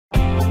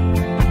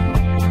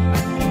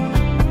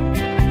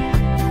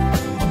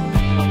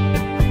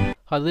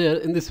Hi there,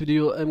 in this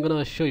video I'm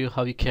gonna show you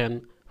how you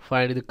can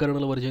find the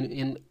kernel version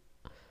in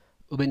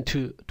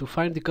Ubuntu. To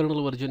find the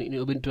kernel version in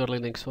Ubuntu or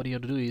Linux, what you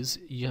have to do is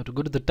you have to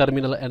go to the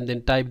terminal and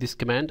then type this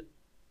command.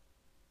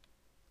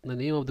 The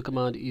name of the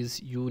command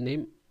is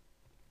uname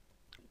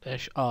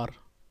 -r,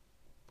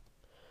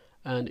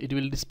 and it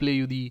will display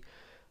you the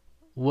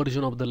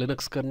version of the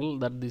Linux kernel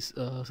that this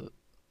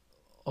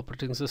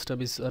operating system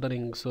is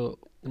running. So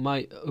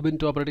my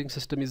Ubuntu operating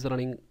system is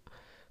running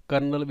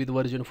kernel with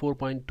version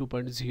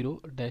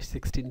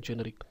 4.2.0-16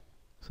 generic.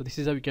 So this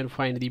is how you can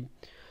find the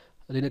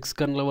Linux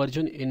kernel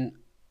version in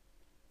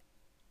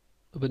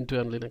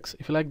Ubuntu and Linux.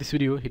 If you like this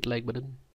video, hit like button.